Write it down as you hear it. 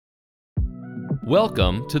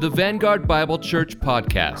Welcome to the Vanguard Bible Church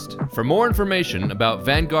podcast. For more information about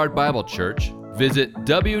Vanguard Bible Church, visit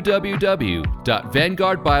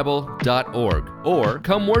www.vanguardbible.org or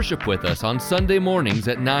come worship with us on Sunday mornings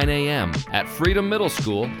at 9 a.m. at Freedom Middle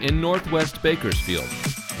School in Northwest Bakersfield.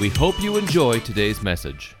 We hope you enjoy today's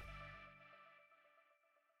message.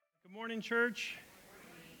 Good morning, church.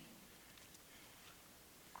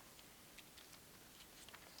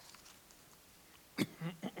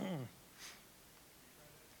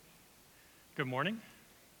 Good morning.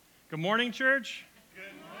 Good morning, church.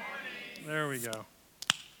 Good morning. There we go.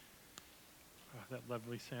 Oh, that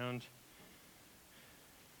lovely sound.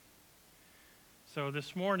 So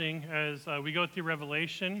this morning, as we go through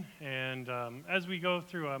Revelation, and as we go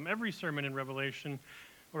through every sermon in Revelation,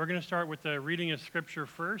 we're going to start with the reading of Scripture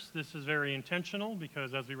first. This is very intentional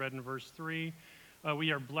because, as we read in verse 3,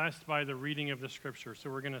 we are blessed by the reading of the Scripture.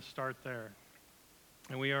 So we're going to start there.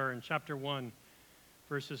 And we are in chapter 1,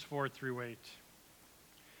 verses 4 through 8. It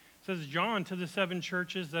says, John, to the 7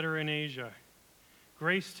 churches that are in Asia,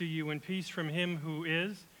 grace to you and peace from him who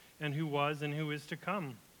is, and who was, and who is to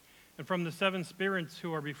come, and from the 7 spirits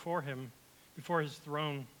who are before him, before his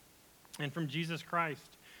throne, and from Jesus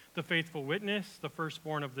Christ, the faithful witness, the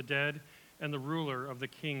firstborn of the dead, and the ruler of the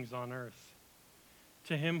kings on earth.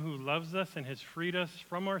 To him who loves us and has freed us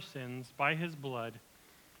from our sins by his blood,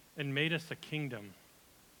 and made us a kingdom,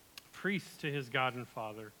 priests to his God and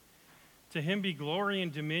Father. To him be glory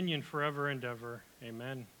and dominion forever and ever.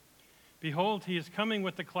 Amen. Behold, he is coming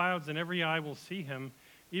with the clouds, and every eye will see him,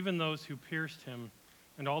 even those who pierced him,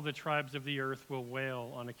 and all the tribes of the earth will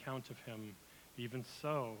wail on account of him. Even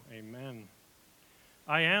so, amen.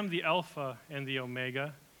 I am the Alpha and the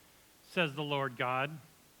Omega, says the Lord God,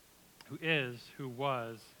 who is, who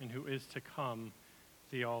was, and who is to come,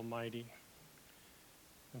 the Almighty.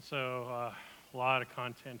 And so, a lot of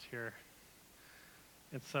content here.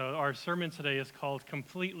 And so our sermon today is called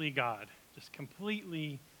Completely God. Just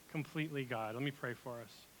completely God. Let me pray for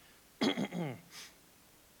us.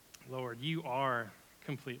 Lord, you are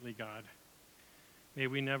completely God. May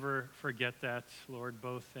we never forget that, Lord,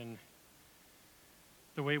 both in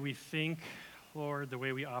the way we think, Lord, the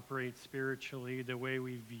way we operate spiritually, the way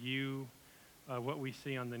we view what we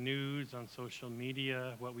see on the news, on social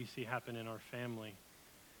media, what we see happen in our family.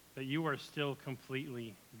 That you are still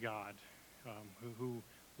completely God, who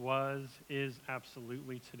was, is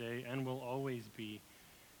absolutely today, and will always be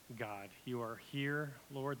God. You are here,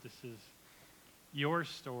 Lord. This is your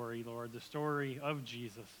story, Lord, the story of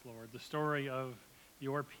Jesus, Lord, the story of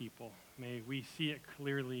your people. May we see it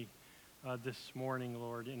clearly this morning,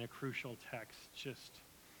 Lord, in a crucial text, just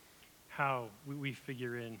how we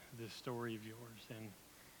figure in this story of yours, and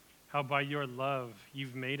how by your love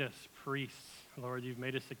you've made us priests, Lord. You've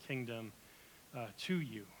made us a kingdom to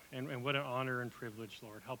you. And what an honor and privilege,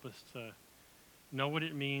 Lord. Help us to know what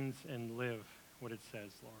it means and live what it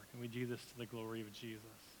says, Lord. And we do this to the glory of Jesus.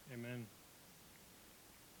 Amen.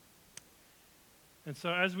 And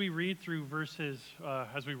so as we read through verses 4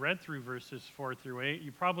 through 8,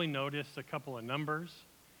 you probably noticed a couple of numbers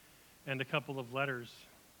and a couple of letters.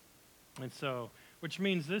 And so, which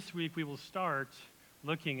means this week we will start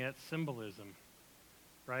looking at symbolism,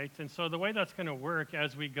 right? And so the way that's going to work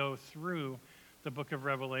as we go through the book of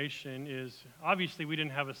Revelation is, obviously we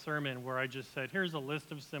didn't have a sermon where I just said, here's a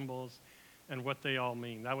list of symbols and what they all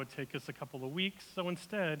mean. That would take us a couple of weeks. So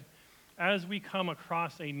instead, as we come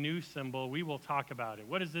across a new symbol, we will talk about it.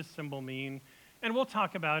 What does this symbol mean? And we'll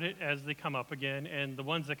talk about it as they come up again, and the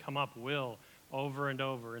ones that come up will over and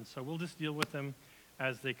over. And so we'll just deal with them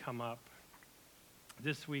as they come up.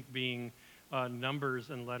 This week being numbers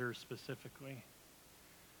and letters specifically.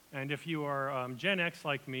 And if you are Gen X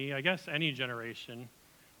like me, I guess any generation,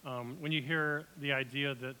 when you hear the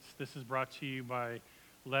idea that this is brought to you by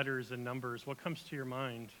letters and numbers, what comes to your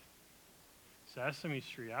mind? Sesame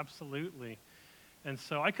Street, absolutely. And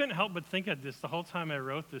so I couldn't help but think of this the whole time I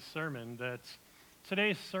wrote this sermon, that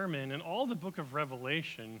today's sermon and all the book of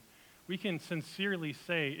Revelation, we can sincerely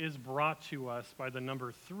say is brought to us by the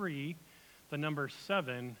number 3, the number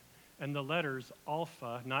 7, and the letters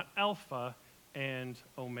Alpha, not Alpha, and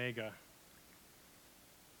Omega.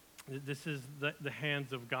 This is the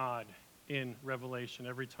hands of God in Revelation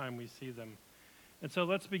every time we see them. And so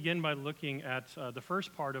let's begin by looking at the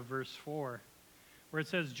first part of verse 4, where it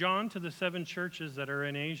says, John to the 7 churches that are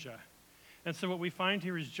in Asia. And so what we find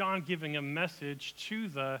here is John giving a message to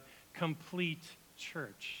the complete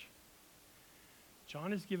church.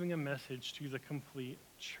 John is giving a message to the complete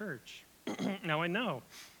church. Now I know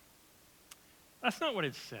that's not what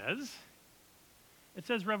it says. It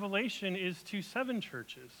says Revelation is to 7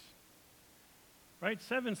 churches. right?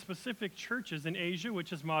 7 specific churches in Asia,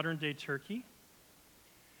 which is modern-day Turkey.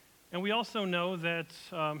 And we also know that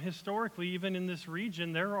historically, even in this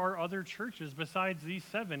region, there are other churches besides these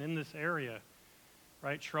 7 in this area,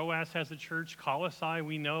 right? Troas has a church. Colossae,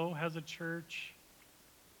 we know, has a church.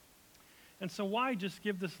 And so why just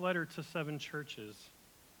give this letter to 7 churches?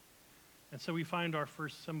 And so we find our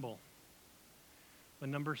first symbol, the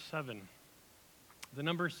number 7. The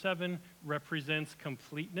number 7 represents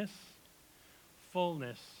completeness,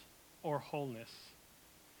 fullness, or wholeness.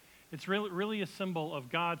 It's really a symbol of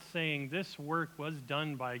God saying this work was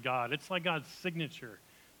done by God. It's like God's signature,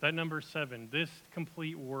 that number 7. This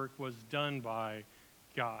complete work was done by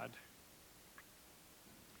God.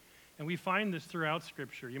 And we find this throughout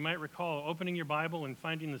Scripture. You might recall opening your Bible and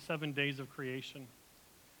finding the 7 days of creation.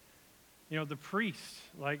 You know, the priests,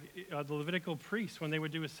 like the Levitical priests, when they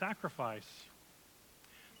would do a sacrifice,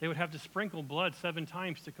 they would have to sprinkle blood 7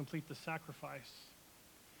 times to complete the sacrifice.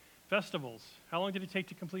 Festivals. How long did it take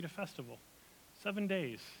to complete a festival? 7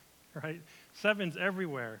 days, right? 7's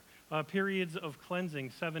everywhere. Periods of cleansing,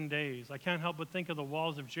 7 days. I can't help but think of the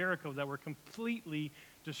walls of Jericho that were completely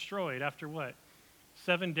destroyed after what?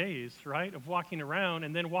 7 days, right, of walking around,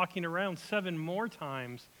 and then walking around 7 more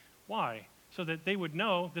times. Why? So that they would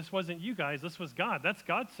know this wasn't you guys, this was God. That's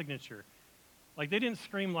God's signature. Like, they didn't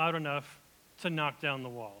scream loud enough to knock down the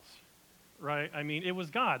walls, right? I mean, it was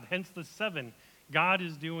God, hence the 7. God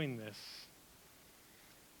is doing this.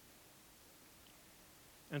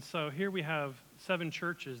 And so here we have 7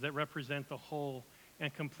 churches that represent the whole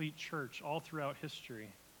and complete church all throughout history.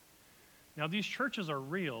 Now, these churches are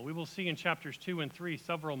real. We will see in chapters 2 and 3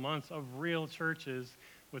 several months of real churches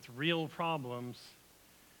with real problems,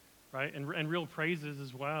 right? And real praises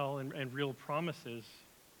as well, and real promises.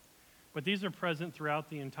 But these are present throughout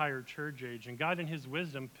the entire church age. And God in his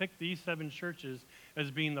wisdom picked these 7 churches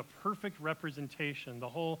as being the perfect representation, the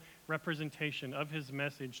whole representation of his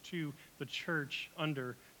message to the church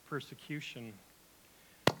under persecution.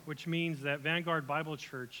 Which means that Vanguard Bible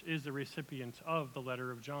Church is the recipient of the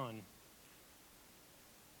letter of John.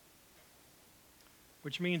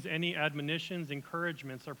 Which means any admonitions,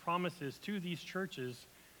 encouragements, or promises to these churches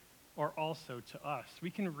are also to us. We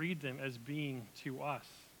can read them as being to us.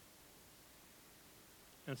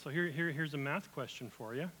 And so here's a math question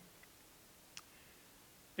for you.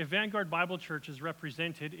 If Vanguard Bible Church is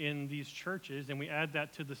represented in these churches, and we add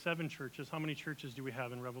that to the 7 churches, how many churches do we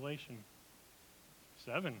have in Revelation?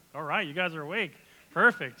 7. All right, you guys are awake.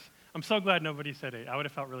 Perfect. I'm so glad nobody said 8. I would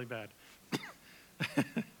have felt really bad.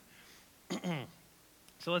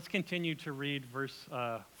 So let's continue to read verse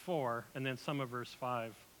 4 and then some of verse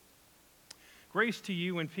 5. Grace to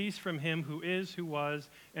you and peace from him who is, who was,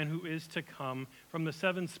 and who is to come, from the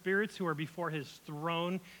 7 spirits who are before his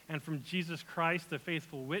throne, and from Jesus Christ, the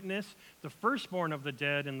faithful witness, the firstborn of the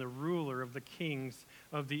dead and the ruler of the kings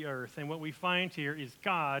of the earth. And what we find here is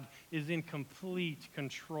God is in complete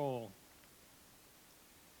control.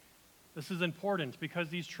 This is important because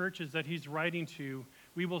these churches that he's writing to,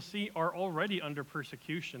 we will see, are already under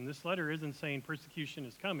persecution. This letter isn't saying persecution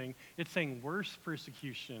is coming. It's saying worse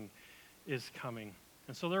persecution is coming.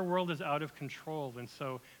 And so their world is out of control. And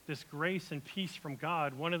so this grace and peace from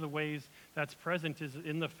God, one of the ways that's present is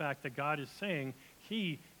in the fact that God is saying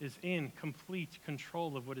he is in complete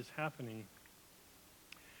control of what is happening.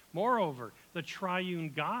 Moreover, the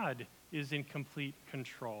triune God is in complete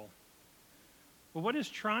control. Well, what does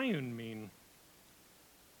triune mean?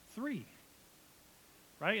 3.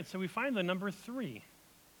 Right? And so we find the number 3.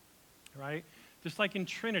 Right? Just like in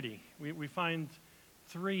Trinity, we find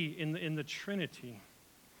 3 in the Trinity.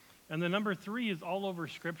 And the number 3 is all over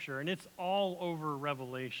Scripture, and it's all over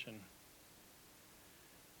Revelation.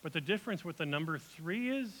 But the difference with the number 3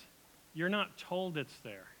 is you're not told it's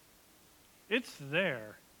there. It's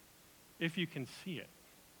there if you can see it.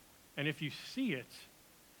 And if you see it,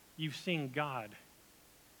 you've seen God.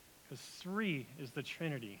 Because 3 is the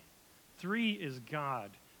Trinity. 3 is God.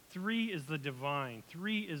 3 is the divine.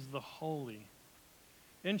 3 is the holy.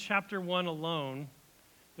 In chapter 1 alone,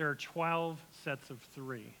 there are 12 sets of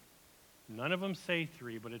 3. None of them say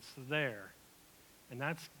 3, but it's there. And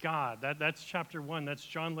that's God. That's chapter 1. That's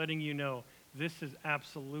John letting you know this is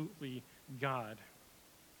absolutely God.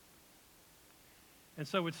 And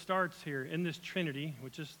so it starts here in this Trinity,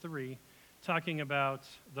 which is 3, talking about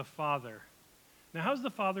the Father. Now, how's the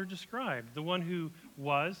Father described? The one who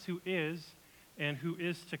was, who is, and who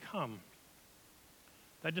is to come.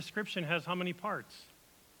 That description has how many parts?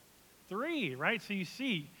 3, right? So you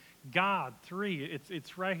see, God, 3,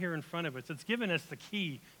 it's right here in front of us. It's given us the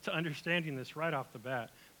key to understanding this right off the bat.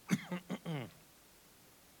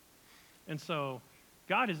 And so,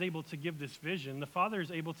 God is able to give this vision. The Father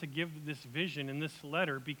is able to give this vision in this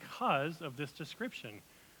letter because of this description.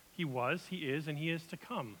 He was, he is, and he is to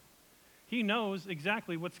come. He knows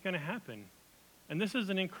exactly what's going to happen. And this is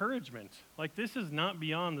an encouragement. Like, this is not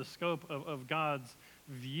beyond the scope of God's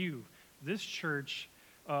view. This church,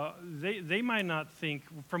 they might not think,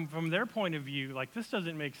 from their point of view, like, this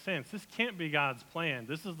doesn't make sense. This can't be God's plan.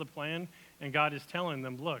 This is the plan, and God is telling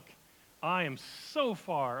them, look, I am so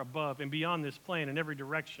far above and beyond this plan in every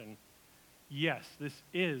direction. Yes, this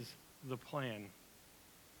is the plan.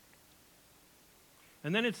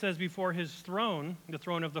 And then it says, before his throne, the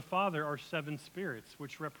throne of the Father, are 7 spirits,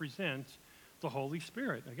 which represent the Holy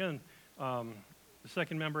Spirit. Again, the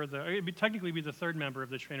second member of it would technically be the third member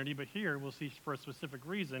of the Trinity, but here we'll see for a specific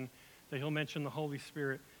reason that he'll mention the Holy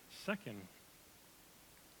Spirit second.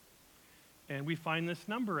 And we find this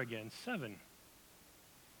number again, 7.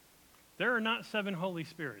 There are not 7 Holy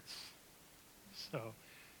Spirits. So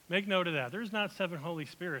make note of that. There's not 7 Holy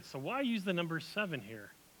Spirits. So why use the number 7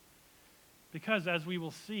 here? Because as we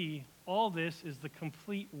will see, all this is the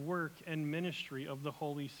complete work and ministry of the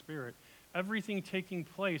Holy Spirit. Everything taking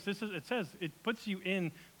place. It says it puts you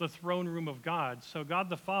in the throne room of God. So God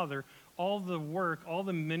the Father, all the work, all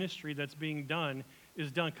the ministry that's being done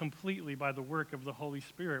is done completely by the work of the Holy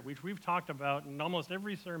Spirit, which we've talked about in almost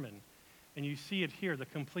every sermon. And you see it here, the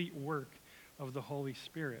complete work of the Holy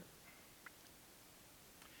Spirit.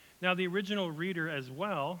 Now, the original reader as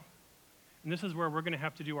well, and this is where we're going to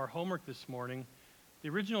have to do our homework this morning. The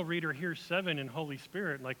original reader hears 7 in Holy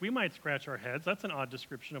Spirit. Like, we might scratch our heads. That's an odd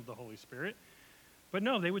description of the Holy Spirit. But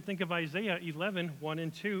no, they would think of Isaiah 11, 1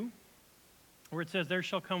 and 2, where it says, there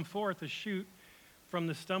shall come forth a shoot from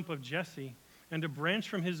the stump of Jesse, and a branch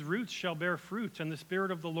from his roots shall bear fruit, and the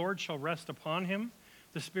Spirit of the Lord shall rest upon him,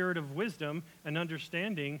 the Spirit of wisdom and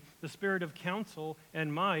understanding, the Spirit of counsel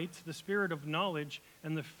and might, the Spirit of knowledge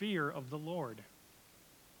and the fear of the Lord.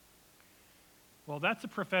 Well, that's a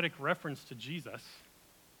prophetic reference to Jesus,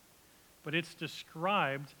 but it's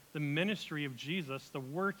described, the ministry of Jesus, the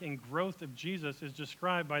work and growth of Jesus is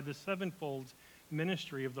described by the 7-fold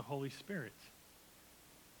ministry of the Holy Spirit.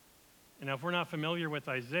 And now, if we're not familiar with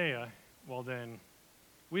Isaiah, well then,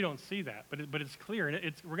 we don't see that, but it's clear,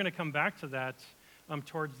 and we're going to come back to that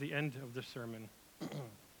towards the end of the sermon.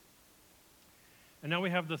 And now we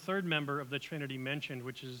have the third member of the Trinity mentioned,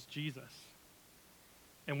 which is Jesus.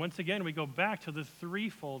 And once again, we go back to the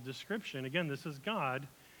threefold description. Again, this is God,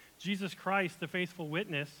 Jesus Christ, the faithful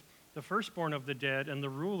witness, the firstborn of the dead, and the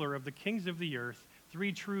ruler of the kings of the earth,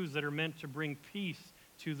 3 truths that are meant to bring peace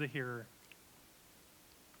to the hearer.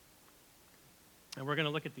 And we're going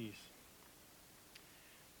to look at these.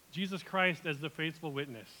 Jesus Christ as the faithful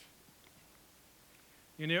witness.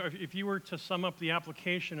 You know, if you were to sum up the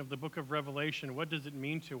application of the book of Revelation, what does it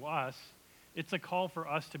mean to us? It's a call for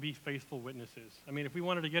us to be faithful witnesses. I mean, if we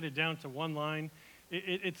wanted to get it down to one line,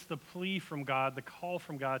 it's the plea from God, the call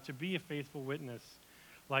from God to be a faithful witness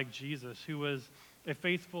like Jesus, who was a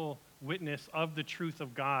faithful witness of the truth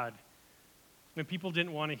of God. When people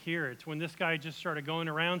didn't want to hear it, when this guy just started going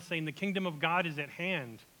around saying the kingdom of God is at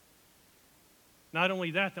hand. Not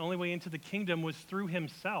only that, the only way into the kingdom was through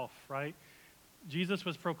himself, right? Jesus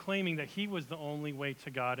was proclaiming that he was the only way to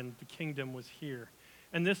God and the kingdom was here.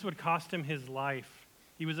 And this would cost him his life.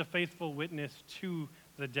 He was a faithful witness to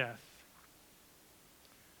the death.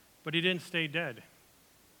 But he didn't stay dead.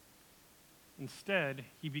 Instead,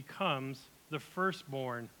 he becomes the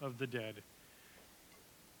firstborn of the dead.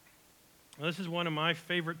 Now, this is one of my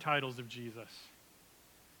favorite titles of Jesus.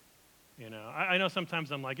 You know, I know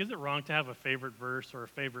sometimes I'm like, is it wrong to have a favorite verse or a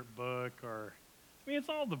favorite book or... I mean, it's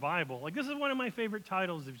all the Bible. Like, this is one of my favorite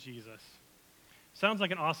titles of Jesus. Sounds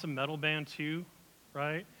like an awesome metal band too,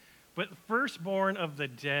 right? But firstborn of the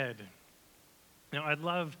dead. Now, I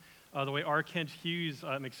love the way R. Kent Hughes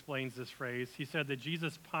explains this phrase. He said that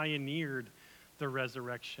Jesus pioneered the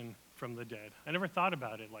resurrection from the dead. I never thought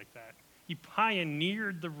about it like that. He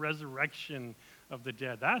pioneered the resurrection of the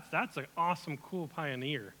dead. That's an awesome, cool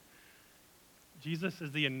pioneer. Jesus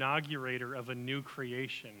is the inaugurator of a new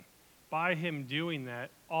creation. By him doing that,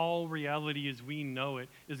 all reality as we know it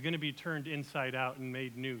is going to be turned inside out and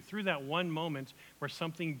made new. Through that one moment where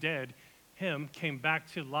something dead, him, came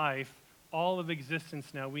back to life, all of existence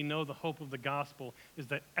now, we know the hope of the gospel is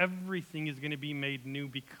that everything is going to be made new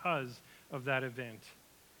because of that event.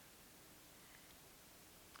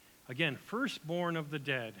 Again, firstborn of the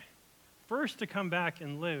dead, first to come back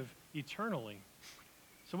and live eternally.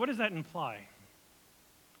 So what does that imply?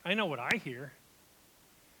 I know what I hear.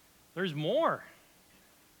 There's more,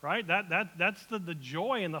 right? That's the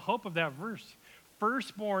joy and the hope of that verse.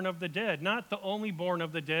 firstborn of the dead, not the only born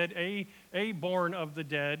of the dead, a born of the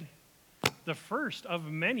dead, the first of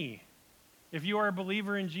many. If you are a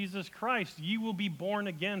believer in Jesus Christ, you will be born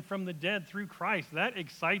again from the dead through Christ. That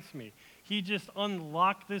excites me. He just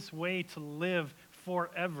unlocked this way to live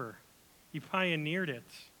forever. He pioneered it.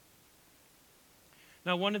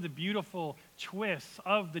 Now, one of the beautiful twists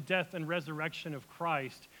of the death and resurrection of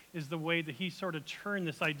Christ is the way that he sort of turned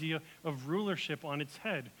this idea of rulership on its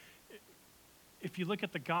head. If you look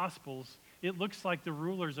at the Gospels, it looks like the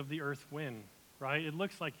rulers of the earth win, right? It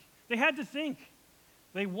looks like they had to think.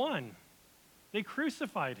 They won. They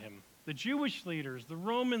crucified him. The Jewish leaders, the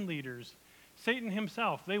Roman leaders, Satan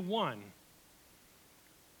himself, they won.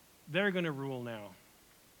 They're going to rule now.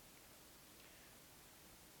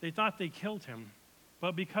 They thought they killed him,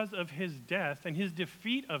 but because of his death and his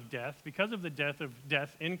defeat of death, because of the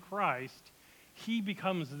death in Christ, he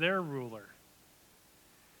becomes their ruler.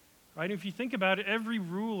 Right? If you think about it, every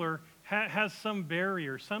ruler has some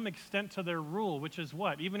barrier, some extent to their rule, which is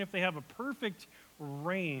what? Even if they have a perfect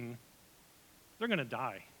reign, they're going to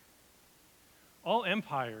die. All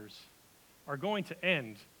empires are going to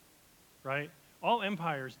end, right? All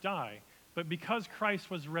empires die. But because Christ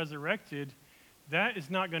was resurrected, that is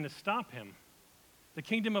not going to stop him. The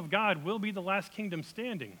kingdom of God will be the last kingdom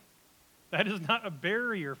standing. That is not a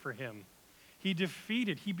barrier for him. He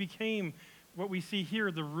became what we see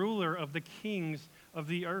here, the ruler of the kings of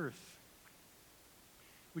the earth.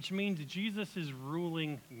 Which means Jesus is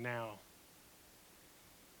ruling now.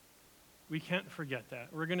 We can't forget that.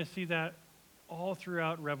 We're going to see that all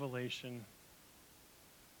throughout Revelation.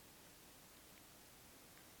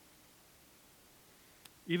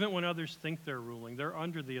 Even when others think they're ruling, they're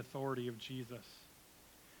under the authority of Jesus.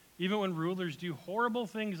 Even when rulers do horrible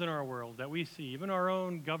things in our world that we see, even our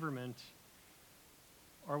own government,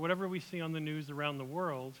 or whatever we see on the news around the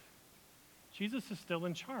world, Jesus is still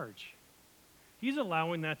in charge. He's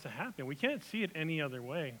allowing that to happen. We can't see it any other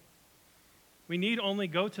way. We need only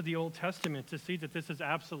go to the Old Testament to see that this is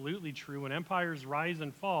absolutely true. When empires rise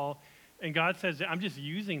and fall, and God says, I'm just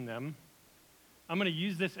using them. I'm going to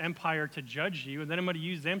use this empire to judge you, and then I'm going to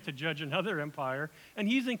use them to judge another empire, and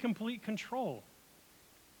he's in complete control.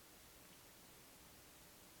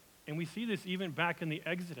 And we see this even back in the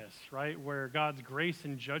Exodus, right, where God's grace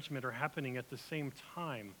and judgment are happening at the same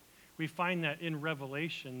time. We find that in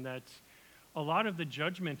Revelation, that a lot of the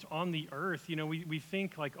judgment on the earth, we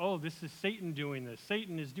think like, oh, this is Satan doing this.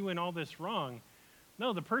 Satan is doing all this wrong.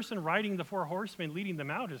 No, the person riding the four horsemen, leading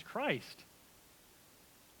them out, is Christ.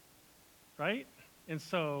 Right? And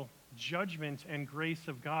so, judgment and grace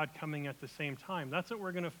of God coming at the same time. That's what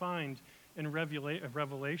we're going to find in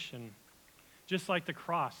Revelation. Just like the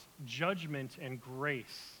cross, judgment and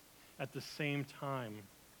grace at the same time.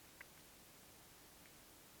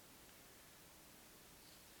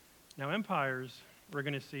 Now, empires, we're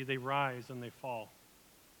going to see, they rise and they fall.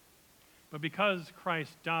 But because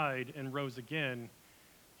Christ died and rose again,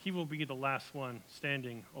 he will be the last one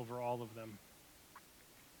standing over all of them.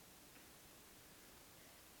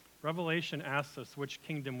 Revelation asks us which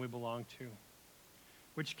kingdom we belong to,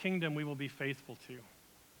 which kingdom we will be faithful to.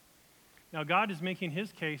 Now, God is making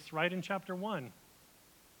his case right in chapter 1.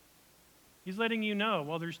 He's letting you know,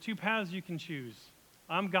 well, there's two paths you can choose.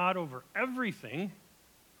 I'm God over everything,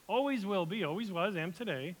 always will be, always was, am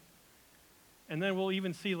today. And then we'll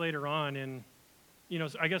even see later on in,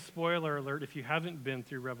 I guess spoiler alert if you haven't been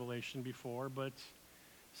through Revelation before, but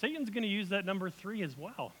Satan's going to use that number 3 as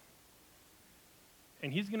well.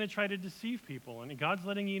 And he's going to try to deceive people. And God's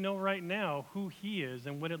letting you know right now who he is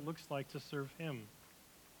and what it looks like to serve him.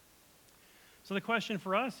 So the question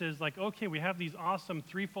for us is like, okay, we have these awesome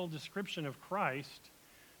threefold description of Christ.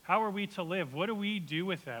 How are we to live? What do we do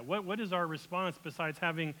with that? What is our response besides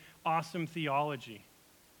having awesome theology?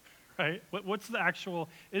 Right? What's the actual,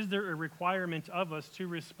 is there a requirement of us to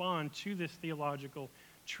respond to this theological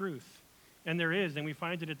truth? And there is, and we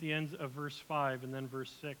find it at the end of verse 5 and then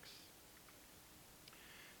verse 6.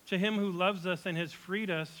 To him who loves us and has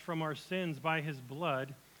freed us from our sins by his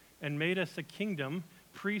blood and made us a kingdom,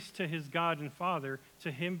 priest to his God and Father,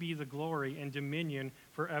 to him be the glory and dominion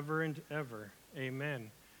forever and ever.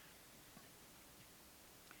 Amen.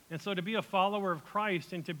 And so to be a follower of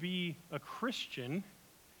Christ and to be a Christian,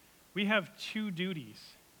 we have two duties.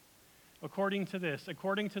 According to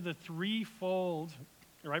the threefold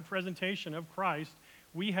presentation of Christ,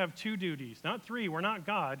 we have two duties. Not three, we're not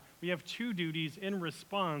God. We have two duties in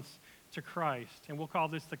response to Christ. And we'll call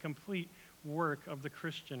this the complete work of the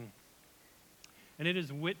Christian. And it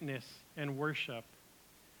is witness and worship.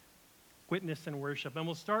 Witness and worship. And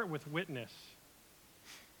we'll start with witness.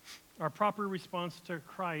 Our proper response to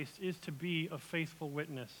Christ is to be a faithful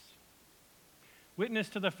witness. Witness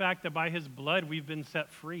to the fact that by his blood we've been set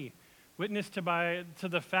free. Witness to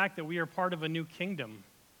the fact that we are part of a new kingdom.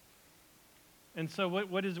 And so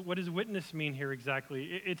what does witness mean here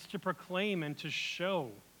exactly? It's to proclaim and to show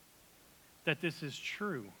that this is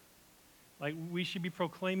true. Like, we should be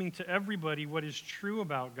proclaiming to everybody what is true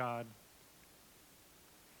about God.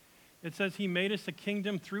 It says he made us a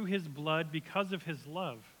kingdom through his blood because of his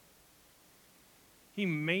love. He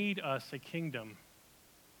made us a kingdom.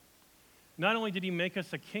 Not only did he make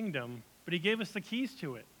us a kingdom, but he gave us the keys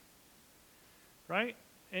to it. Right?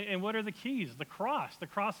 And what are the keys? The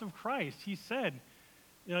cross of Christ. He said,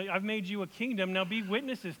 I've made you a kingdom. Now be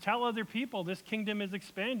witnesses. Tell other people this kingdom is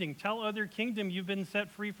expanding. Tell other kingdom you've been set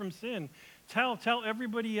free from sin. Tell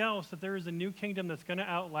everybody else that there is a new kingdom that's going to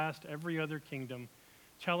outlast every other kingdom.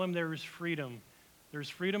 Tell them there is freedom. There's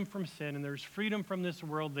freedom from sin, and there's freedom from this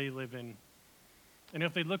world they live in. And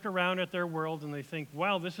if they look around at their world and they think,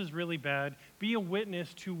 wow, this is really bad, be a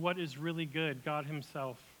witness to what is really good, God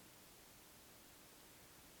himself.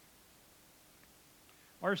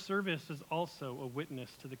 Our service is also a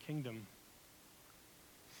witness to the kingdom.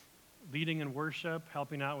 Leading in worship,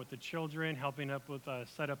 helping out with the children, helping up with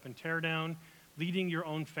set up and tear down, leading your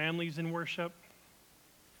own families in worship.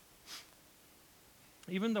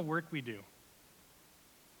 Even the work we do.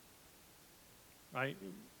 Right?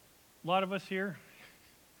 A lot of us here,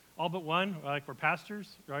 all but one, like we're pastors,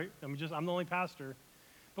 right? I'm the only pastor.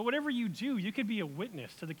 But whatever you do, you could be a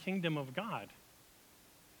witness to the kingdom of God.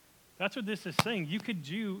 That's what this is saying. You could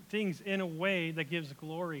do things in a way that gives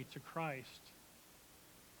glory to Christ.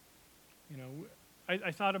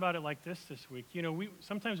 I thought about it like this week.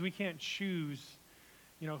 Sometimes we can't choose,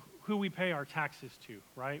 who we pay our taxes to,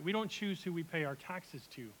 right? We don't choose who we pay our taxes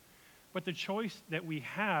to. But the choice that we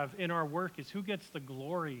have in our work is who gets the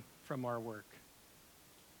glory from our work.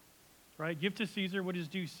 Right? Give to Caesar what is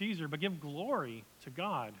due Caesar, but give glory to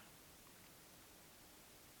God.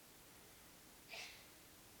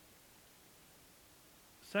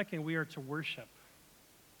 Second, we are to worship.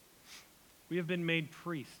 We have been made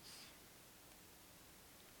priests.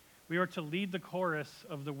 We are to lead the chorus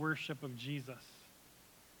of the worship of Jesus.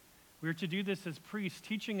 We are to do this as priests,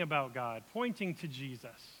 teaching about God, pointing to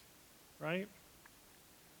Jesus, right?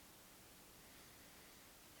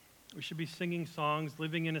 We should be singing songs,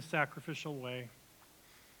 living in a sacrificial way.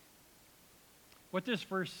 What this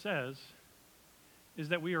verse says is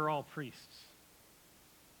that we are all priests,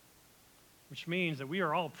 which means that we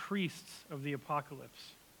are all priests of the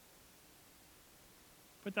apocalypse.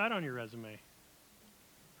 Put that on your resume,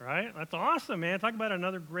 right? That's awesome, man. Talk about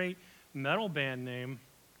another great metal band name.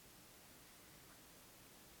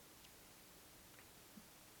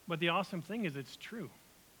 But the awesome thing is it's true.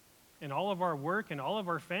 In all of our work and all of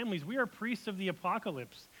our families, we are priests of the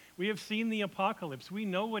apocalypse. We have seen the apocalypse. We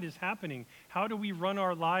know what is happening. How do we run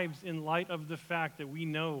our lives in light of the fact that we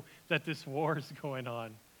know that this war is going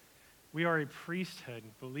on? We are a priesthood.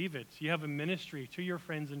 Believe it. You have a ministry to your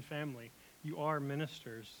friends and family. You are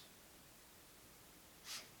ministers.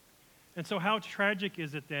 And so how tragic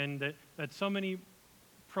is it then that so many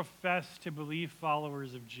profess to believe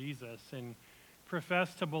followers of Jesus and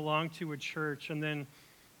profess to belong to a church and then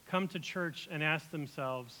come to church and ask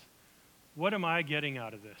themselves, what am I getting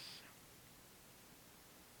out of this?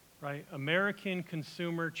 Right? American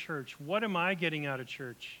consumer church. What am I getting out of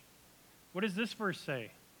church? What does this verse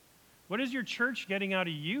say? What is your church getting out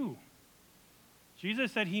of you?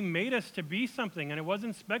 Jesus said he made us to be something, and it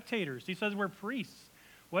wasn't spectators. He says we're priests.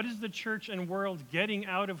 What is the church and world getting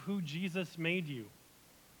out of who Jesus made you?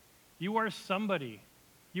 You are somebody.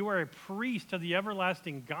 You are a priest to the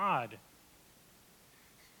everlasting God.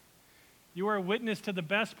 You are a witness to the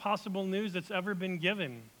best possible news that's ever been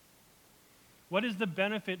given. What is the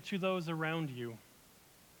benefit to those around you?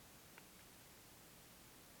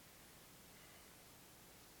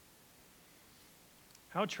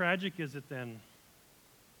 How tragic is it then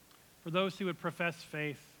for those who would profess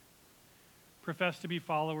faith, profess to be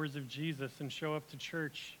followers of Jesus and show up to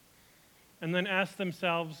church, and then ask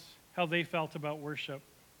themselves how they felt about worship?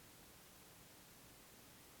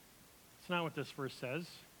 It's not what this verse says.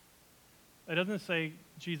 It doesn't say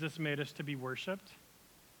Jesus made us to be worshiped.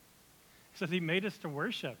 It says he made us to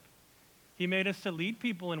worship. He made us to lead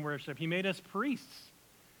people in worship. He made us priests.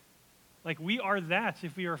 Like, we are that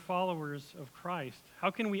if we are followers of Christ.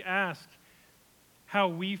 How can we ask how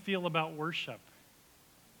we feel about worship?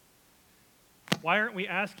 Why aren't we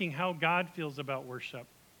asking how God feels about worship?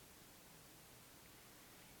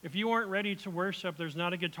 If you aren't ready to worship, there's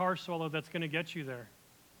not a guitar solo that's going to get you there.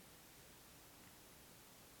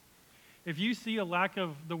 If you see a lack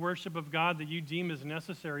of the worship of God that you deem is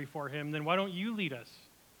necessary for him, then why don't you lead us?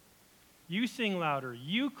 You sing louder,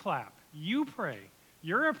 you clap, you pray.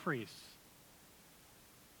 You're a priest.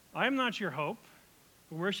 I'm not your hope.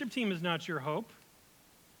 The worship team is not your hope.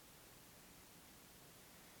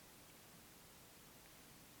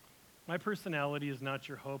 My personality is not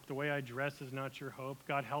your hope. The way I dress is not your hope.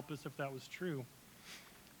 God help us if that was true.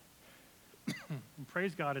 And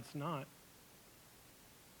praise God, it's not.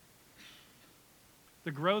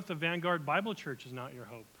 The growth of Vanguard Bible Church is not your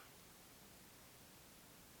hope.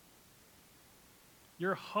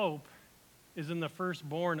 Your hope is in the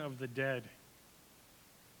firstborn of the dead.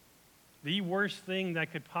 The worst thing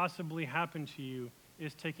that could possibly happen to you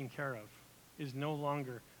is taken care of, is no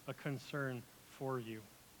longer a concern for you.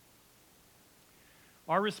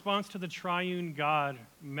 Our response to the triune God,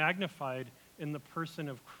 magnified in the person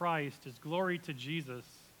of Christ, is glory to Jesus.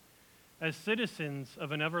 As citizens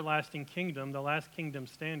of an everlasting kingdom, the last kingdom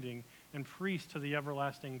standing, and priests to the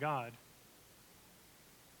everlasting God.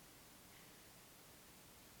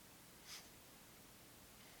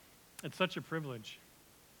 It's such a privilege.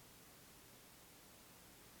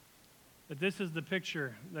 That this is the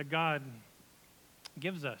picture that God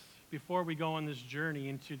gives us before we go on this journey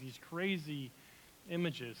into these crazy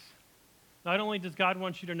images. Not only does God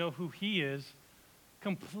want you to know who he is,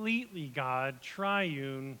 completely God,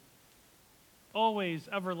 triune, always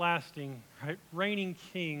everlasting, right? Reigning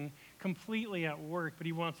king, completely at work, but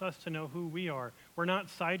he wants us to know who we are. We're not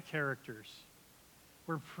side characters.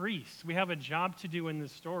 We're priests. We have a job to do in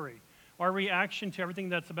this story. Our reaction to everything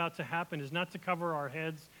that's about to happen is not to cover our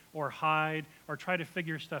heads or hide or try to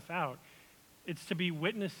figure stuff out. It's to be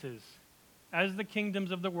witnesses. As the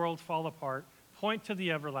kingdoms of the world fall apart, point to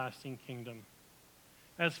the everlasting kingdom.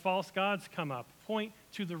 As false gods come up, point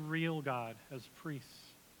to the real God as priests.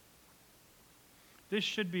 This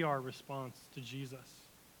should be our response to Jesus.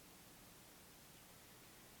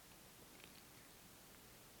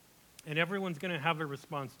 And everyone's going to have a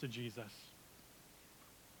response to Jesus.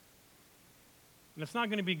 And it's not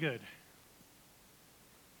going to be good.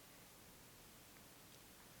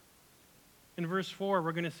 In verse 4,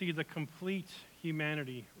 we're going to see the complete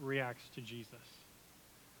humanity reacts to Jesus.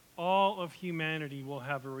 All of humanity will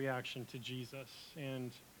have a reaction to Jesus.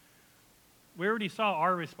 And we already saw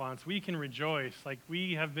our response. We can rejoice, like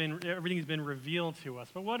everything's been revealed to us.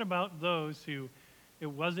 But what about those who it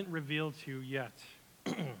wasn't revealed to yet?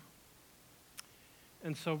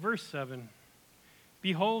 And so verse 7,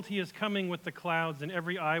 behold, he is coming with the clouds, and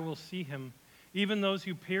every eye will see him, even those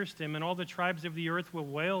who pierced him, and all the tribes of the earth will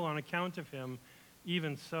wail on account of him.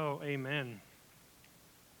 Even so, amen.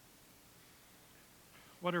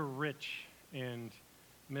 What a rich and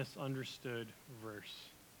misunderstood verse.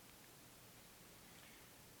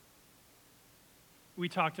 We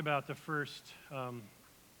talked about the first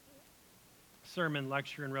sermon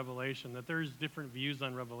lecture in Revelation, that there's different views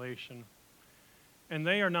on Revelation. And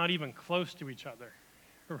they are not even close to each other,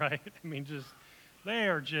 right? I mean, they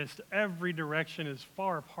are just every direction as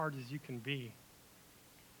far apart as you can be.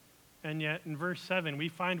 And yet in verse 7, we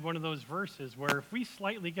find one of those verses where if we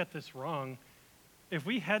slightly get this wrong, if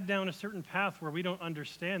we head down a certain path where we don't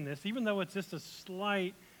understand this, even though it's just a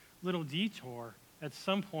slight little detour, at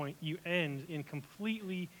some point you end in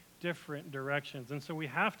completely different directions. And so we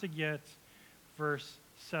have to get verse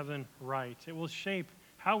 7 right. It will shape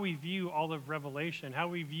how we view all of Revelation, how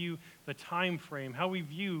we view the time frame, how we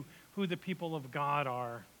view who the people of God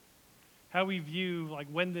are, how we view like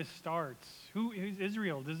when this starts. Who is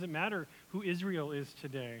Israel? Does it matter who Israel is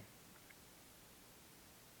today?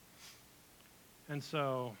 And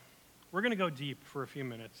so we're going to go deep for a few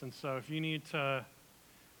minutes. And so if you need to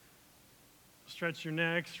stretch your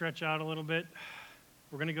neck, stretch out a little bit,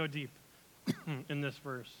 we're going to go deep in this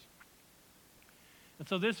verse. And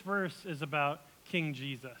so this verse is about King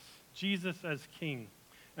Jesus, Jesus as king.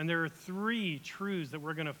 And there are three truths that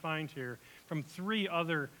we're going to find here from three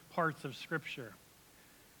other parts of Scripture.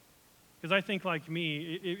 Because I think, like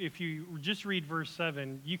me, if you just read verse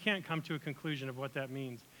 7, you can't come to a conclusion of what that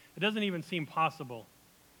means. It doesn't even seem possible,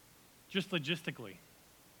 just logistically,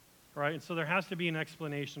 right? And so there has to be an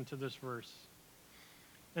explanation to this verse.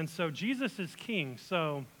 And so Jesus is king.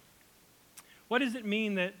 So what does it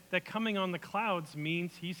mean that coming on the clouds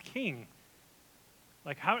means he's king?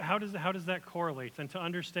 Like, how does that correlate? And to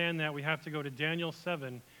understand that, we have to go to Daniel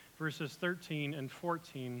 7, verses 13 and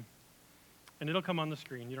 14. And it'll come on the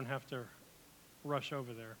screen. You don't have to rush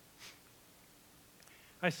over there.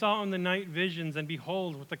 I saw in the night visions, and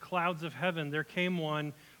behold, with the clouds of heaven there came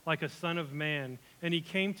one like a son of man. And he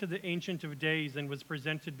came to the Ancient of Days and was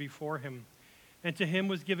presented before him. And to him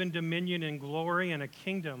was given dominion and glory and a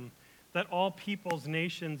kingdom, that all peoples,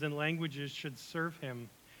 nations, and languages should serve him.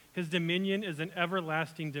 His dominion is an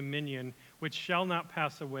everlasting dominion which shall not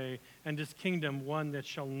pass away, and his kingdom one that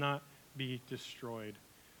shall not be destroyed.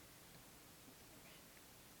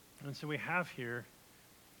 And so we have here,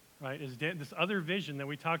 right, is this other vision that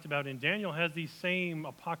we talked about, and Daniel has these same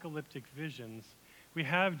apocalyptic visions. We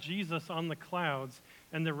have Jesus on the clouds,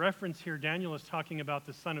 and the reference here, Daniel is talking about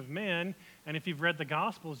the Son of Man, and if you've read the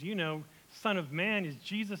Gospels, you know Son of Man is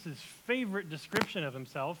Jesus' favorite description of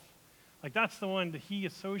himself. Like, that's the one that he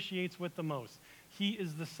associates with the most. He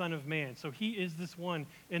is the Son of Man. So he is this one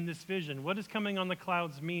in this vision. What does coming on the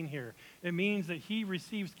clouds mean here? It means that he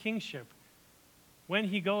receives kingship. When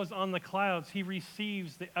he goes on the clouds, he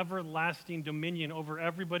receives the everlasting dominion over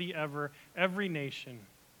everybody ever, every nation.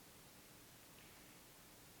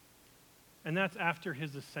 And that's after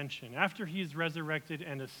his ascension. After he's resurrected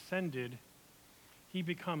and ascended, he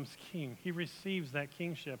becomes king. He receives that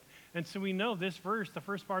kingship. And so we know this verse, the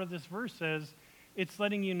first part of this verse says, it's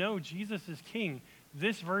letting you know Jesus is king.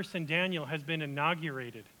 This verse in Daniel has been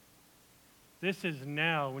inaugurated. This is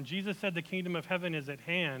now. When Jesus said the kingdom of heaven is at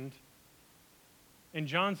hand, and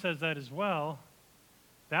John says that as well,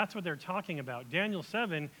 that's what they're talking about. Daniel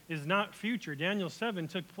 7 is not future. Daniel 7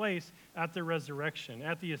 took place at the resurrection,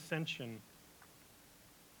 at the ascension.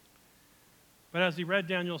 But as we read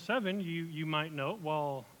Daniel 7, you might note,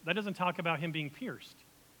 well, that doesn't talk about him being pierced.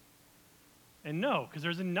 And no, because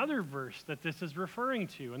there's another verse that this is referring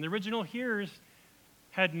to. And the original hearers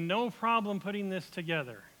had no problem putting this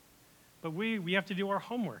together. But we have to do our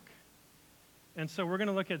homework. And so we're going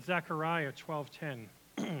to look at Zechariah 12:10.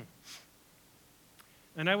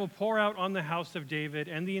 And I will pour out on the house of David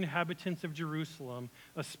and the inhabitants of Jerusalem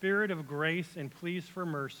a spirit of grace and pleas for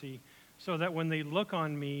mercy, so that when they look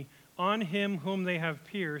on me, on him whom they have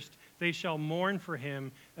pierced, they shall mourn for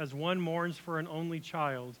him as one mourns for an only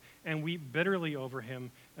child, and weep bitterly over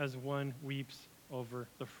him as one weeps over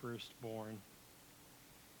the firstborn.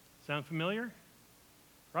 Sound familiar?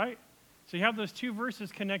 Right? So you have those two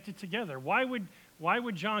verses connected together. Why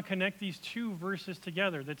would John connect these two verses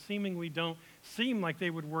together that seemingly don't seem like they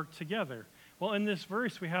would work together? Well, in this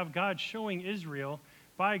verse, we have God showing Israel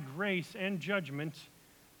by grace and judgment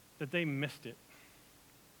that they missed it.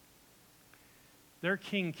 Their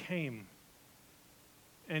king came,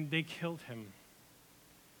 and they killed him.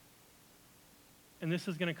 And this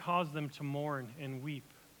is going to cause them to mourn and weep.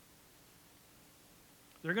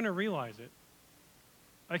 They're going to realize it.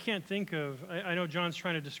 I can't think of, I know John's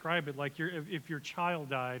trying to describe it like if your child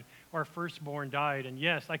died, our firstborn died, and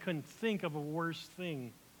yes, I couldn't think of a worse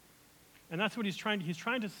thing. And that's what he's trying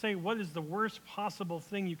to say, what is the worst possible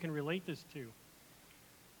thing you can relate this to?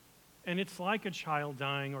 And it's like a child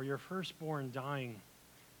dying or your firstborn dying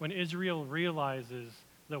when Israel realizes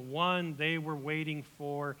the one they were waiting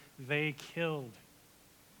for, they killed.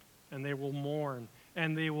 And they will mourn,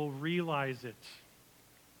 and they will realize it.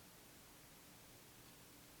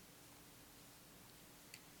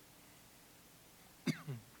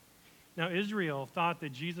 Now, Israel thought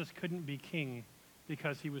that Jesus couldn't be king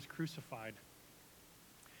because he was crucified.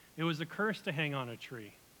 It was a curse to hang on a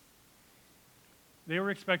tree. They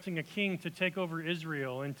were expecting a king to take over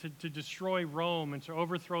Israel and to destroy Rome and to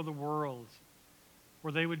overthrow the world,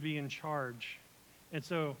 where they would be in charge. And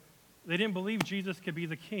so they didn't believe Jesus could be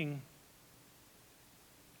the king.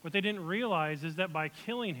 What they didn't realize is that by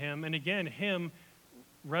killing him, and again, him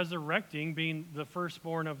resurrecting, being the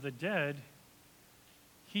firstborn of the dead,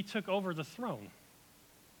 he took over the throne.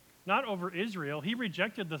 Not over Israel. He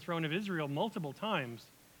rejected the throne of Israel multiple times.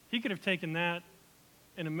 He could have taken that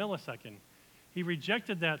in a millisecond. He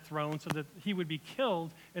rejected that throne so that he would be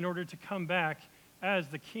killed in order to come back as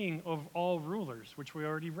the king of all rulers, which we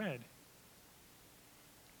already read.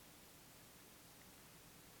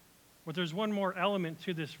 But there's one more element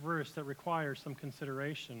to this verse that requires some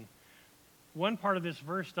consideration. One part of this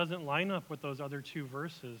verse doesn't line up with those other two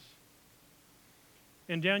verses.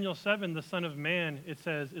 In Daniel 7, the Son of Man, it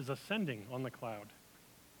says, is ascending on the cloud.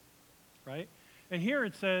 Right? And here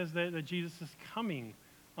it says that Jesus is coming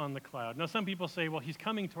on the cloud. Now, some people say, well, he's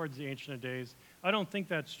coming towards the Ancient of Days. I don't think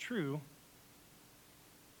that's true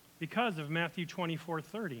because of Matthew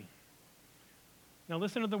 24:30. Now,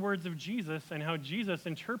 listen to the words of Jesus and how Jesus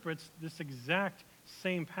interprets this exact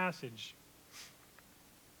same passage.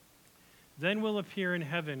 Then will appear in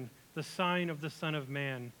heaven the sign of the Son of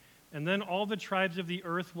Man, and then all the tribes of the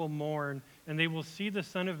earth will mourn, and they will see the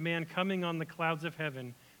Son of Man coming on the clouds of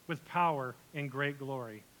heaven with power and great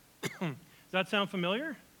glory. Does that sound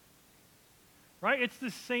familiar? Right? It's the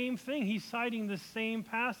same thing. He's citing the same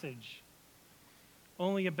passage,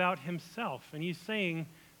 only about himself. And he's saying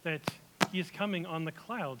that He is coming on the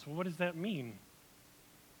clouds. Well, what does that mean?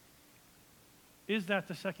 Is that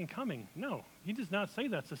the second coming? No, he does not say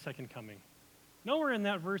that's the second coming. Nowhere in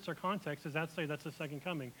that verse or context does that say that's the second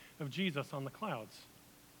coming of Jesus on the clouds.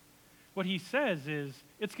 What he says is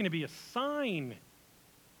it's going to be a sign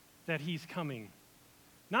that he's coming.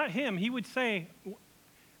 Not him. He would say,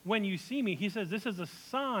 when you see me, he says, this is a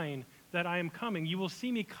sign that I am coming. You will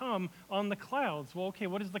see me come on the clouds. Well, okay,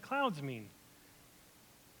 what does the clouds mean?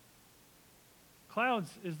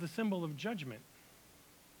 Clouds is the symbol of judgment.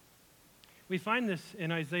 We find this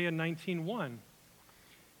in Isaiah 19:1.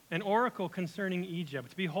 An oracle concerning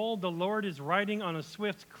Egypt. Behold, the Lord is riding on a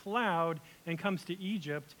swift cloud and comes to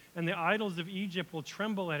Egypt, and the idols of Egypt will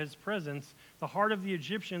tremble at his presence. The heart of the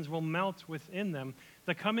Egyptians will melt within them.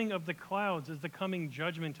 The coming of the clouds is the coming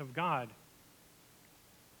judgment of God.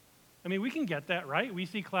 I mean, we can get that, right? We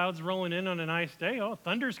see clouds rolling in on a nice day. Oh,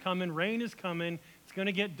 thunder's coming, rain is coming. It's going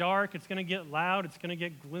to get dark, it's going to get loud, it's going to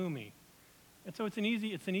get gloomy. And so it's an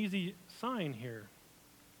easy sign here.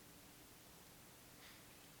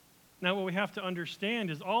 Now, what we have to understand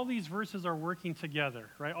is all these verses are working together,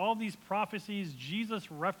 right? All these prophecies, Jesus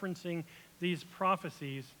referencing these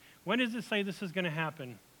prophecies. When does it say this is going to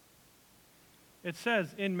happen? It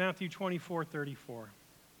says in Matthew 24:34,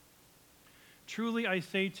 truly I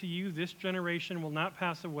say to you, this generation will not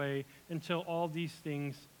pass away until all these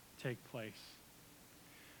things take place.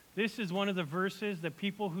 This is one of the verses that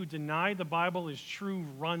people who deny the Bible is true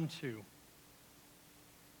run to.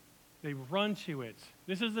 They run to it.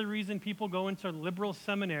 This is the reason people go into liberal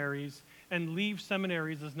seminaries and leave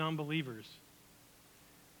seminaries as non-believers.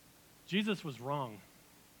 Jesus was wrong.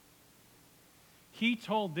 He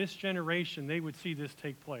told this generation they would see this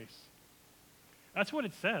take place. That's what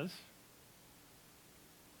it says.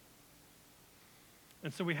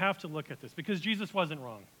 And so we have to look at this because Jesus wasn't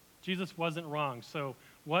wrong. Jesus wasn't wrong. So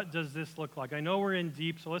what does this look like? I know we're in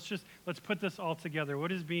deep, so let's put this all together.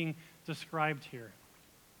 What is being described here?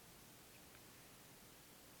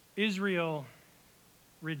 Israel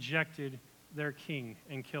rejected their king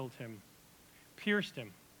and killed him, pierced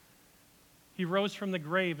him. He rose from the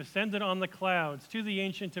grave, ascended on the clouds to the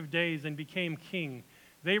Ancient of Days, and became king.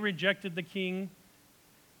 They rejected the king,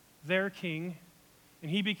 their king,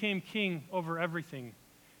 and he became king over everything.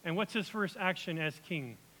 And what's his first action as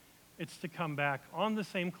king? It's to come back on the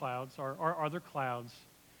same clouds, or other clouds,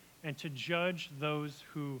 and to judge those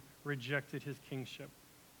who rejected his kingship.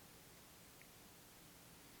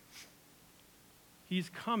 He's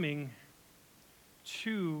coming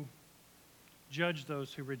to judge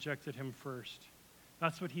those who rejected him first.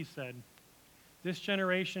 That's what he said. This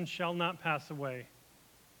generation shall not pass away.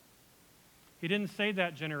 He didn't say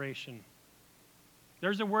that generation.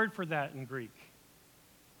 There's a word for that in Greek.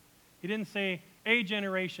 He didn't say a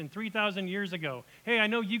generation 3,000 years ago. Hey, I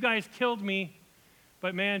know you guys killed me,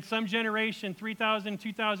 but man, some generation 3,000,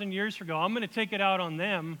 2,000 years ago, I'm going to take it out on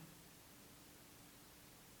them.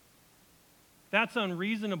 That's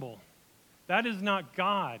unreasonable. That is not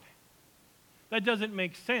God. That doesn't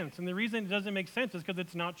make sense. And the reason it doesn't make sense is because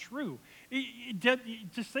it's not true.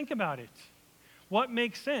 Just think about it. What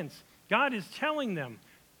makes sense? God is telling them,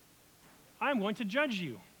 I'm going to judge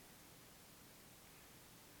you.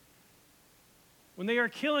 When they are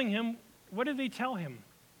killing him, what do they tell him?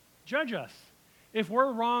 Judge us. If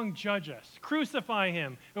we're wrong, judge us. Crucify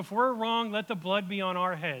him. If we're wrong, let the blood be on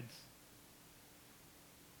our heads.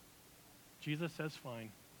 Jesus says, fine.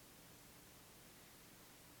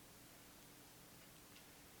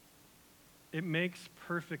 It makes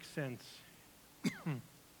perfect sense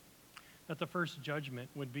that the first judgment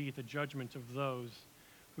would be the judgment of those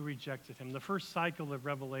who rejected him. The first cycle of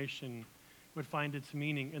Revelation would find its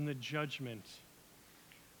meaning in the judgment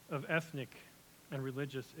of ethnic and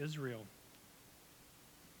religious Israel.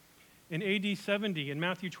 In AD 70, in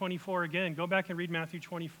Matthew 24 again, go back and read Matthew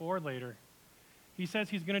 24 later. He says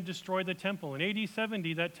he's going to destroy the temple. In AD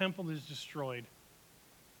 70, that temple is destroyed.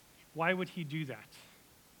 Why would he do that?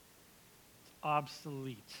 It's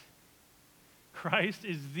obsolete. Christ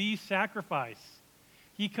is the sacrifice.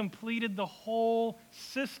 He completed the whole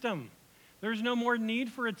system. There's no more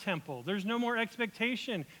need for a temple. There's no more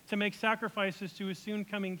expectation to make sacrifices to a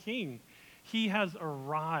soon-coming king. He has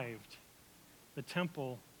arrived. The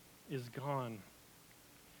temple is gone.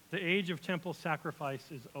 The age of temple sacrifice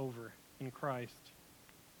is over in Christ.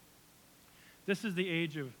 This is the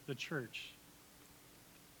age of the church,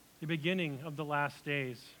 the beginning of the last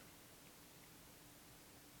days.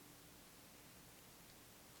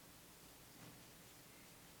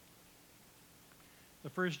 The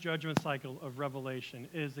first judgment cycle of Revelation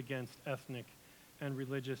is against ethnic and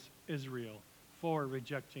religious Israel for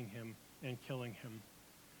rejecting him and killing him.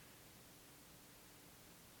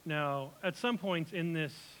 Now, at some point in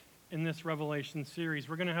this Revelation series,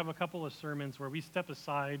 we're going to have a couple of sermons where we step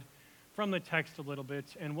aside from the text a little bit,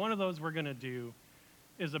 and one of those we're going to do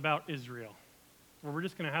is about Israel, where we're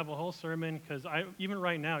just going to have a whole sermon, because even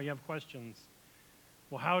right now you have questions.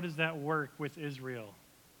 Well, how does that work with Israel?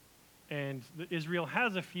 And Israel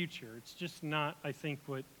has a future. It's just not, I think,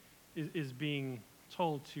 what is being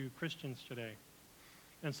told to Christians today.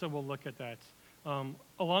 And so we'll look at that.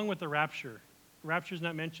 Along with the rapture. Rapture is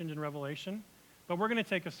not mentioned in Revelation, but we're going to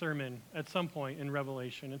take a sermon at some point in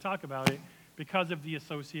Revelation and talk about it because of the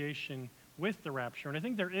association with the rapture. And I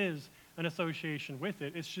think there is an association with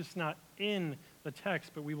it. It's just not in the text,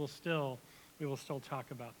 but we will still talk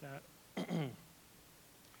about that.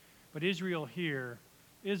 But Israel here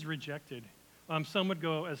is rejected. Some would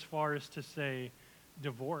go as far as to say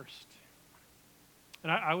divorced.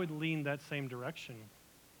 And I would lean that same direction.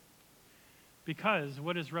 Because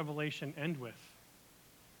what does Revelation end with?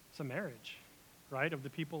 It's a marriage, right, of the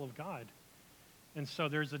people of God. And so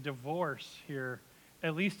there's a divorce here,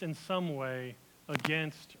 at least in some way,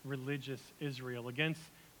 against religious Israel, against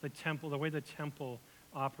the temple, the way the temple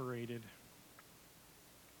operated.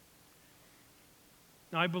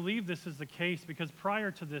 Now, I believe this is the case because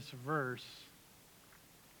prior to this verse,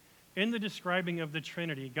 in the describing of the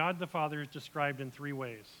Trinity, God the Father is described in three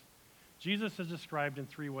ways. Jesus is described in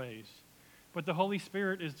three ways. But the Holy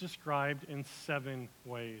Spirit is described in 7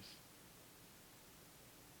 ways.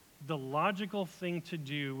 The logical thing to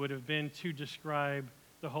do would have been to describe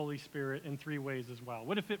the Holy Spirit in 3 ways as well.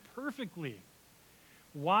 Would have fit perfectly.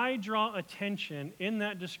 Why draw attention in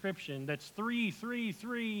that description that's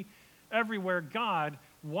 3 everywhere, God?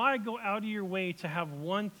 Why go out of your way to have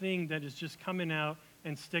one thing that is just coming out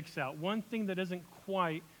and sticks out? One thing that doesn't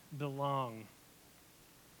quite belong.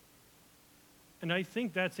 And I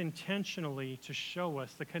think that's intentionally to show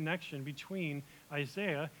us the connection between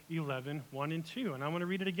Isaiah 11, 1 and 2. And I want to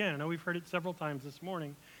read it again. I know we've heard it several times this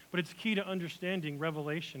morning, but it's key to understanding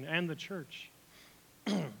Revelation and the church.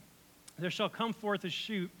 There shall come forth a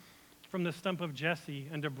shoot from the stump of Jesse,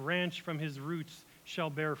 and a branch from his roots shall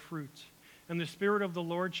bear fruit. And the Spirit of the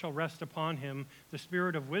Lord shall rest upon him, the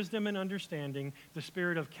Spirit of wisdom and understanding, the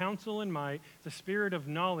Spirit of counsel and might, the Spirit of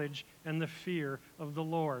knowledge and the fear of the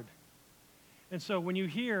Lord. And so when you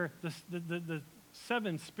hear the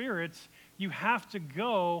 7 spirits, you have to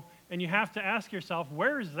go and you have to ask yourself,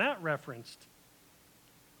 where is that referenced?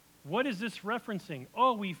 What is this referencing?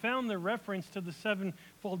 Oh, we found the reference to the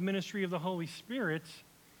 7-fold ministry of the Holy Spirit.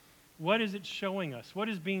 What is it showing us? What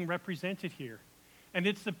is being represented here? And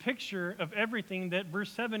it's the picture of everything that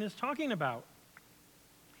verse 7 is talking about.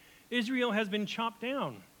 Israel has been chopped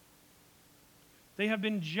down. They have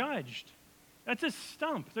been judged. That's a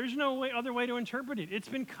stump. There's no other way to interpret it. It's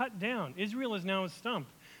been cut down. Israel is now a stump.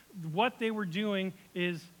 What they were doing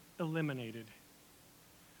is eliminated.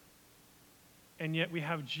 And yet we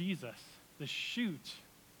have Jesus, the shoot,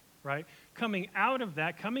 right? Coming out of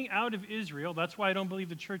that, coming out of Israel. That's why I don't believe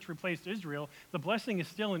the church replaced Israel. The blessing is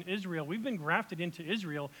still in Israel. We've been grafted into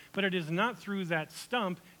Israel, but it is not through that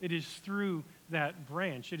stump. It is through that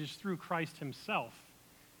branch. It is through Christ himself.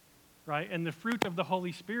 Right? And the fruit of the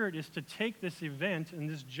Holy Spirit is to take this event and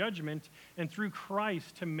this judgment and through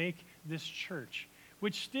Christ to make this church,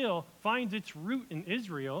 which still finds its root in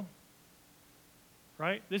Israel.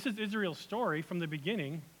 Right? This is Israel's story from the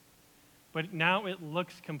beginning, but now it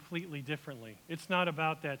looks completely differently. It's not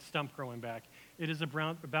about that stump growing back. It is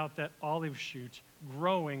about that olive shoot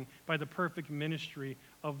growing by the perfect ministry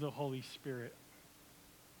of the Holy Spirit.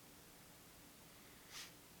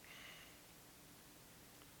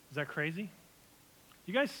 Is that crazy?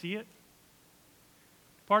 You guys see it?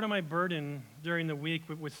 Part of my burden during the week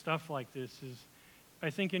with stuff like this is, I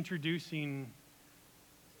think, introducing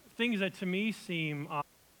things that to me seem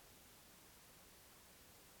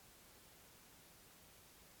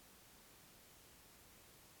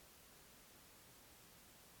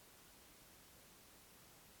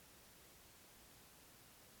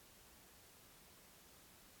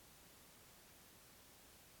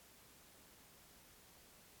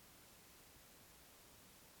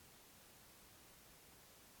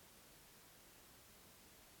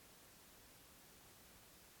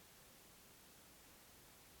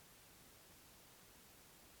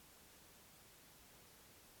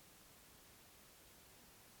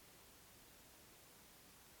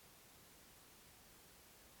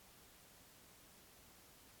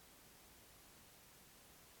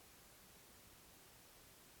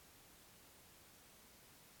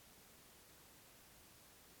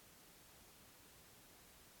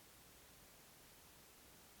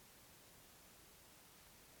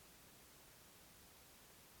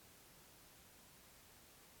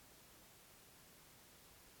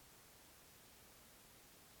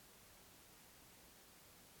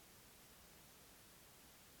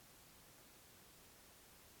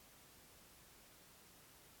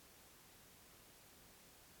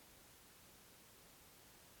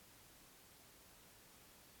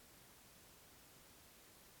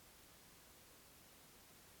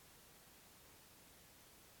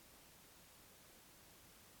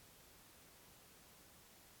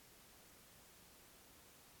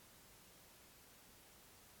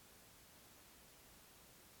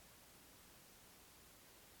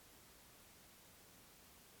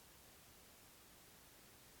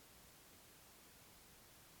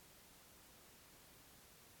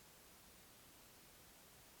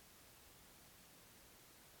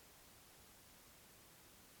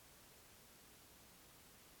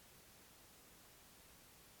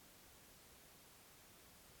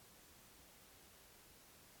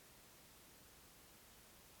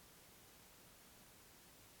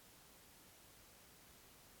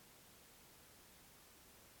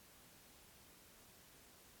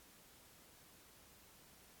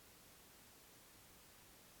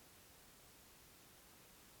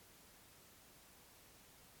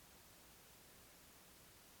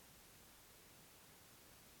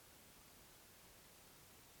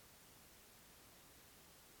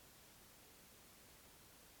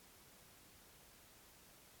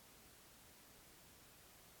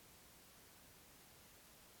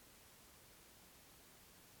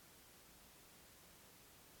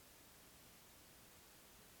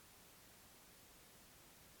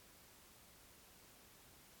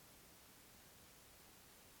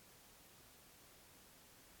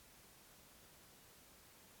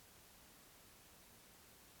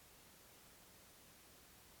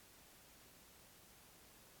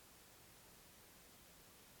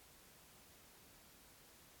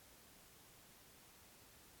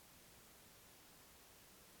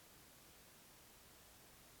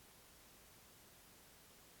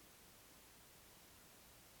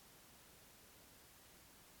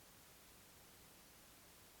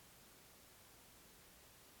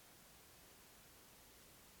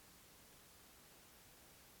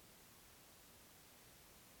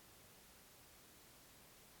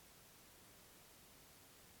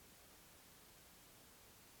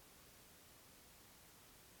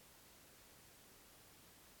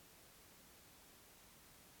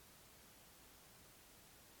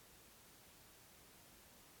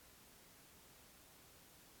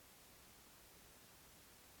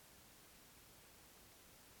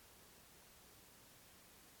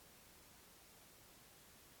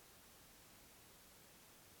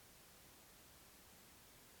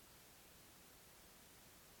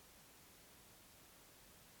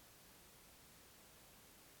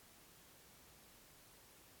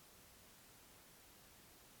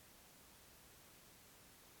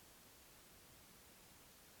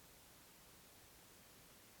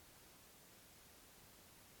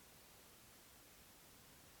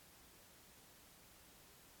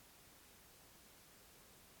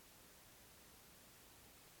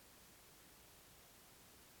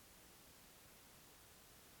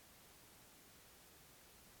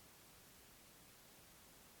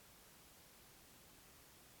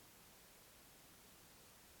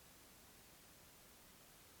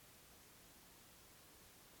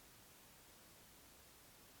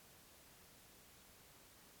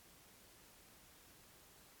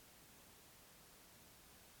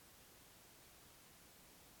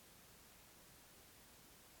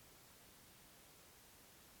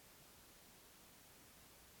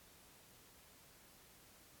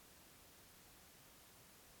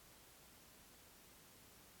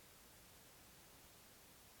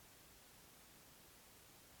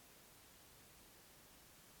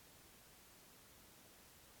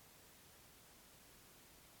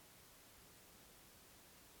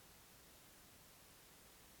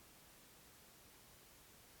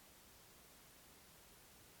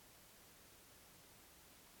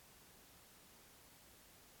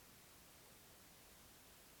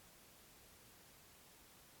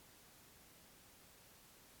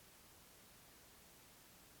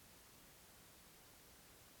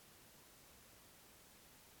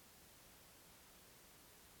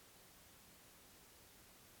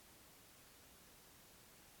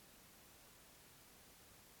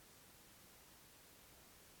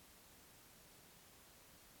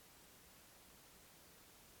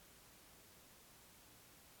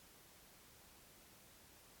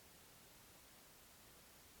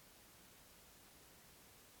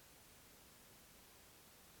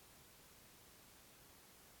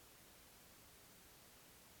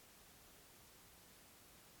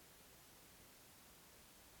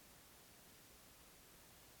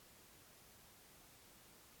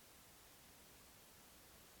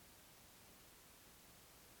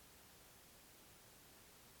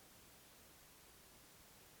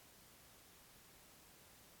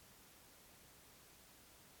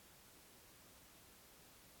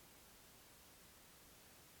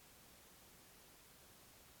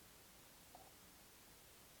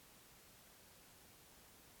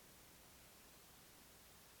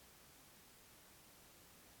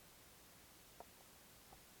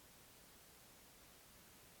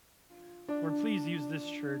please use this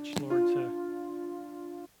church, Lord, to...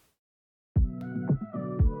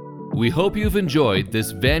 We hope you've enjoyed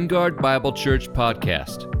this Vanguard Bible Church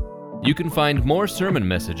podcast. You can find more sermon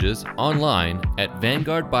messages online at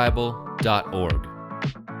vanguardbible.org.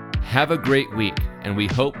 Have a great week, and we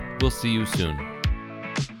hope we'll see you soon.